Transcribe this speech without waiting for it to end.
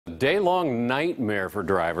Day-long nightmare for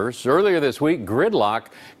drivers. Earlier this week, gridlock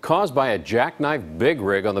caused by a jackknife big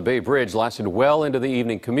rig on the Bay Bridge lasted well into the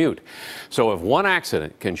evening commute. So if one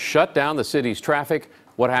accident can shut down the city's traffic,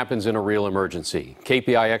 what happens in a real emergency?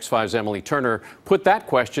 KPIX 5's Emily Turner put that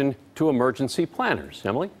question to emergency planners.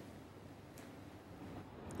 Emily?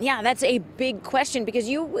 Yeah, that's a big question because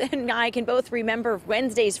you and I can both remember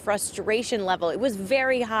Wednesday's frustration level. It was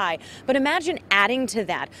very high. But imagine adding to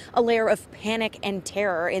that a layer of panic and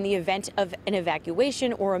terror in the event of an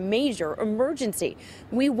evacuation or a major emergency.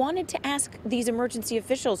 We wanted to ask these emergency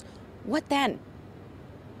officials, what then?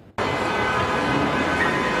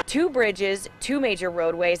 Two bridges, two major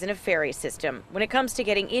roadways, and a ferry system. When it comes to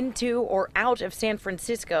getting into or out of San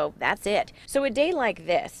Francisco, that's it. So a day like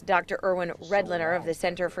this, Dr. Erwin Redliner of the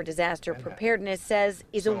Center for Disaster Preparedness says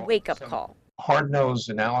is a wake-up call. Hard-nosed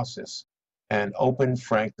analysis and open,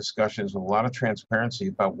 frank discussions with a lot of transparency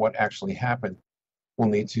about what actually happened will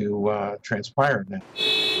need to transpire now.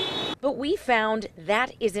 But we found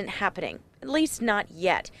that isn't happening, at least not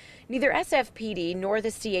yet. Neither SFPD nor the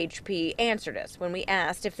CHP answered us when we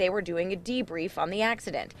asked if they were doing a debrief on the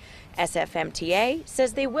accident. SFMTA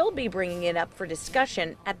says they will be bringing it up for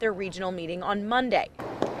discussion at their regional meeting on Monday.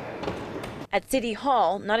 At City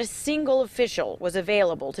Hall, not a single official was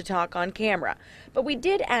available to talk on camera, but we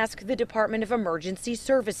did ask the Department of Emergency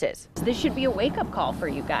Services. This should be a wake-up call for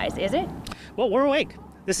you guys, is it? Well, we're awake.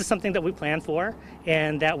 This is something that we plan for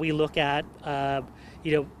and that we look at,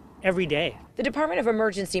 every day. The Department of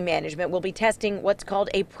Emergency Management will be testing what's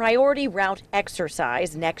called a priority route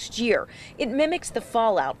exercise next year. It mimics the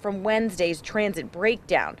fallout from Wednesday's transit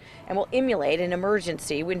breakdown and will emulate an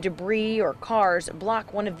emergency when debris or cars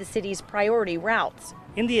block one of the city's priority routes.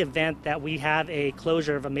 In the event that we have a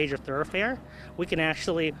closure of a major thoroughfare, we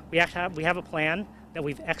have a plan that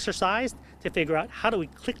we've exercised to figure out how do we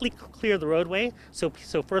quickly clear the roadway so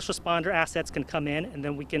first responder assets can come in and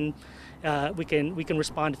then we can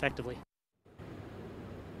respond effectively.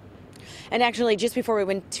 And actually, just before we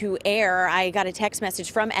went to air, I got a text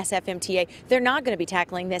message from SFMTA. They're not going to be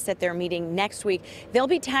tackling this at their meeting next week. They'll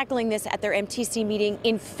be tackling this at their MTC meeting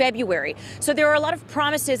in February. So there are a lot of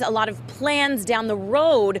promises, a lot of plans down the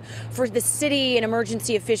road for the city and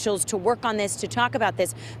emergency officials to work on this, to talk about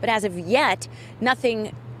this. But as of yet,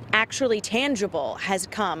 nothing actually tangible has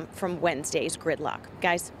come from Wednesday's gridlock.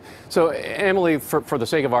 Guys? So, Emily, for the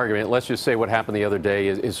sake of argument, let's just say what happened the other day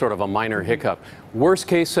is sort of a minor hiccup. Worst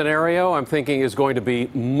case scenario, I'm thinking, is going to be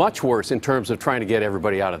much worse in terms of trying to get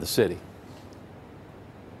everybody out of the city.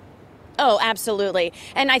 Oh, absolutely.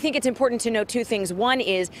 And I think it's important to note two things. One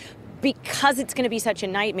is, because it's going to be such a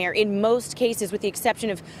nightmare, in most cases, with the exception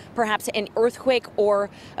of perhaps an earthquake or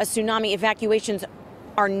a tsunami, evacuations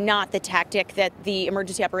are not the tactic that the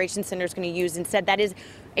Emergency Operations Center is going to use. Instead, that is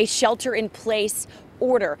a shelter-in-place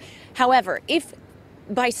order. However, if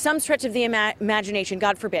by some stretch of the imagination,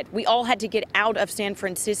 God forbid, we all had to get out of San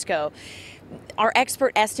Francisco, our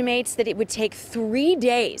expert estimates that it would take 3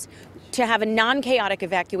 days to have a non-chaotic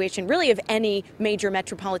evacuation, really, of any major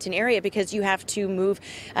metropolitan area, because you have to move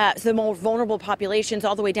the more vulnerable populations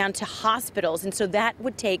all the way down to hospitals. And so that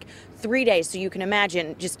would take 3 days. So you can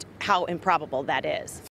imagine just how improbable that is.